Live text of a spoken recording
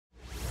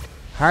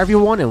Hi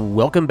everyone and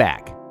welcome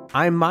back.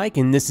 I'm Mike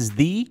and this is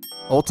the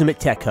Ultimate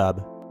Tech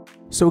Hub.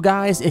 So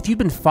guys, if you've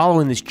been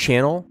following this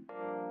channel,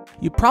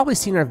 you've probably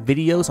seen our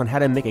videos on how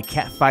to make a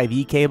Cat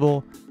 5e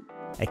cable,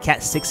 a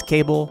Cat 6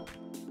 cable,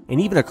 and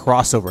even a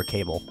crossover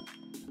cable.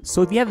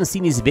 So if you haven't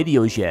seen these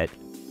videos yet,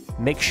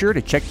 make sure to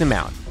check them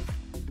out.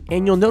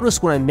 And you'll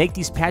notice when I make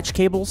these patch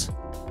cables,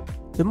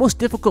 the most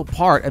difficult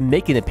part of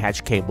making a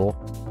patch cable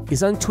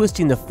is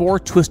untwisting the 4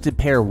 twisted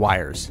pair of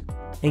wires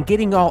and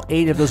getting all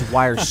 8 of those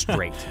wires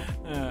straight.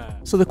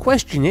 So the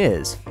question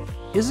is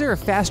there a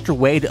faster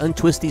way to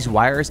untwist these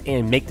wires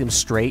and make them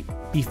straight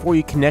before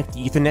you connect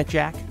the Ethernet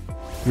jack?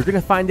 You're going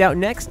to find out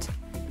next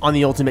on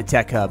the Ultimate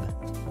Tech Hub.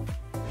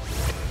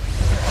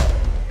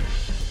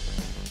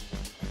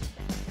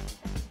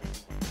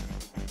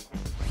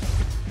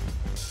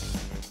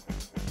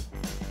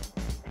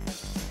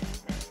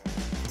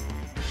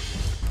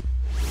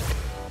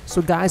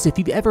 So guys, if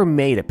you've ever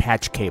made a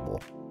patch cable,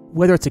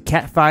 whether it's a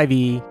Cat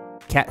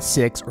 5e, Cat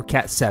 6, or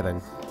Cat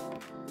 7,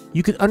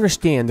 you can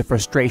understand the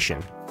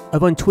frustration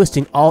of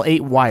untwisting all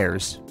 8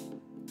 wires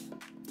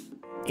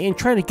and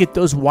trying to get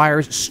those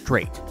wires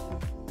straight.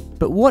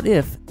 But what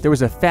if there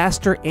was a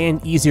faster and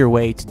easier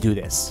way to do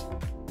this?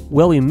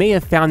 Well, we may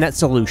have found that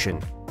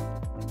solution.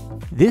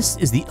 This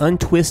is the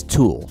Untwist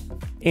Tool,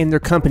 and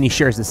their company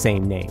shares the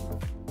same name.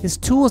 This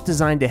tool is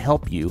designed to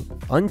help you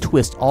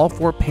untwist all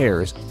 4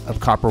 pairs of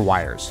copper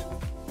wires.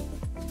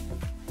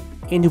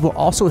 And it will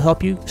also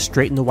help you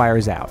straighten the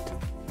wires out.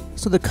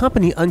 So the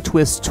company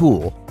Untwist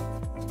Tool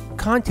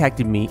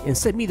contacted me and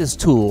sent me this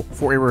tool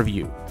for a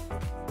review.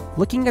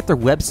 Looking at their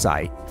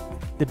website,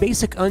 the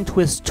basic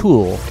Untwist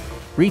tool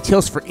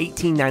retails for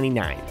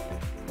 $18.99.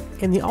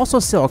 And they also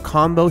sell a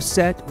combo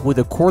set with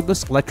a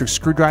cordless electric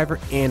screwdriver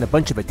and a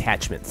bunch of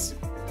attachments.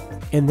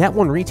 And that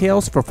one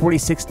retails for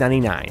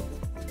 $46.99.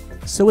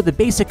 So with the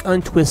basic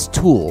Untwist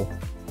tool,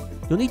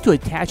 you'll need to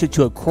attach it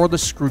to a cordless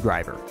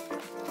screwdriver.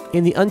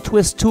 And the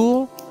Untwist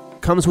tool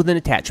comes with an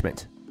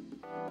attachment.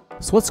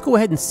 So let's go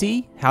ahead and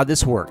see how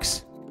this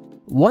works.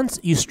 Once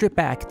you strip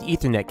back the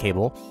Ethernet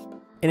cable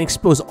and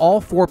expose all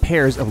 4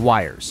 pairs of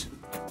wires,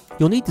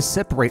 you'll need to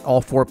separate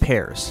all 4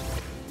 pairs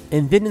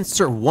and then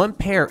insert 1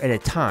 pair at a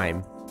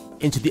time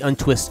into the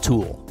Untwist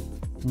tool.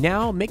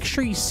 Now make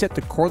sure you set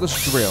the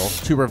cordless drill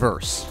to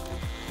reverse.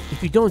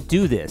 If you don't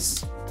do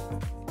this,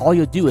 all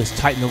you'll do is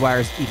tighten the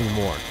wires even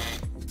more.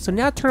 So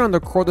now turn on the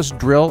cordless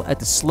drill at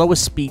the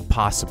slowest speed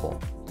possible.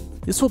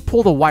 This will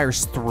pull the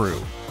wires through.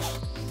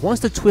 Once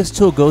the twist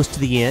tool goes to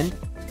the end,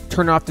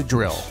 turn off the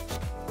drill.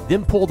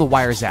 Then pull the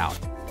wires out.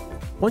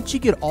 Once you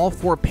get all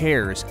 4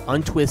 pairs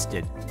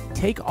untwisted,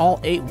 take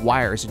all 8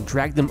 wires and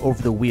drag them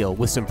over the wheel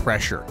with some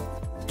pressure.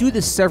 Do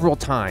this several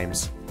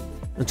times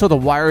until the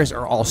wires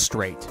are all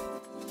straight.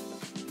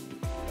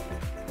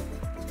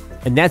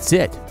 And that's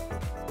it.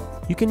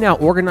 You can now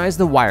organize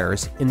the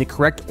wires in the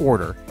correct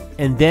order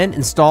and then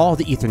install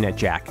the Ethernet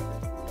jack.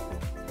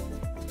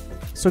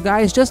 So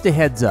guys, just a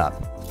heads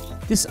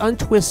up, this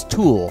Untwist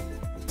tool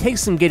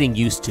takes some getting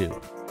used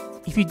to.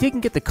 If you didn't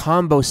get the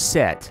combo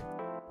set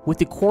with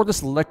the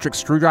cordless electric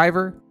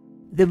screwdriver,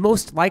 then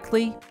most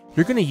likely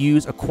you're going to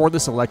use a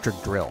cordless electric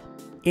drill.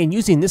 And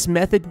using this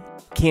method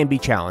can be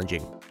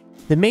challenging.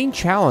 The main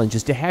challenge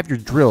is to have your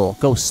drill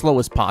go slow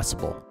as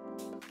possible.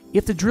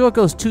 If the drill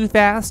goes too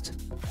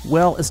fast,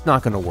 well, it's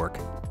not going to work.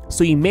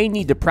 So you may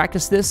need to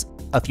practice this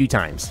a few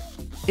times.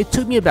 It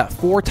took me about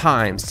 4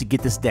 times to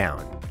get this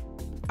down.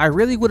 I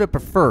really would have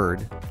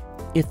preferred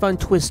if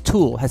Untwist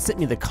Tool had sent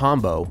me the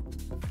combo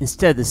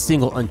instead of the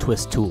single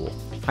Untwist tool.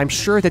 I'm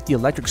sure that the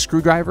electric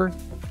screwdriver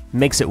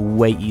makes it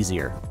way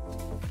easier.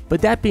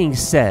 But that being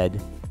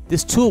said,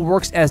 this tool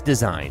works as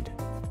designed.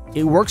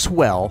 It works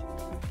well,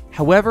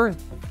 however,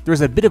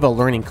 there's a bit of a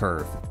learning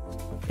curve.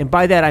 And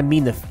by that I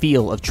mean the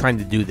feel of trying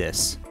to do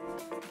this.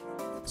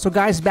 So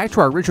guys, back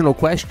to our original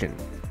question.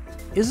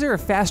 Is there a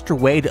faster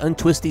way to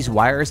untwist these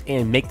wires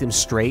and make them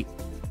straight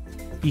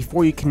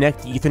before you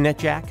connect the Ethernet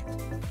jack?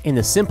 And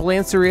the simple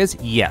answer is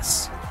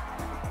yes.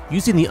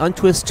 Using the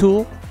Untwist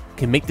tool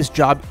can make this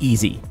job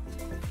easy.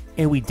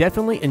 And we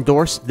definitely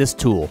endorse this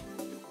tool.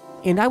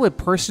 And I would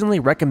personally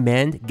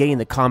recommend getting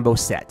the combo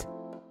set.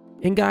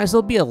 And guys,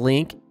 there'll be a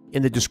link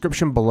in the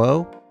description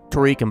below to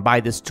where you can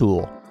buy this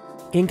tool.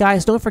 And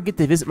guys, don't forget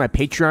to visit my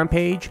Patreon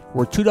page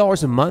where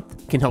 $2 a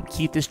month can help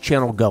keep this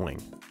channel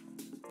going.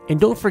 And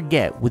don't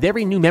forget, with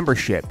every new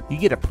membership, you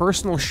get a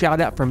personal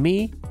shout out from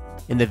me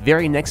in the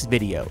very next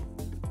video.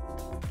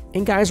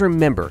 And guys,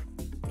 remember,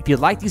 if you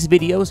like these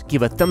videos,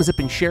 give a thumbs up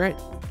and share it.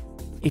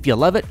 If you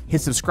love it,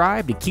 hit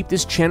subscribe to keep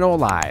this channel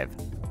alive.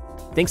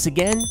 Thanks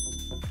again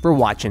for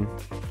watching.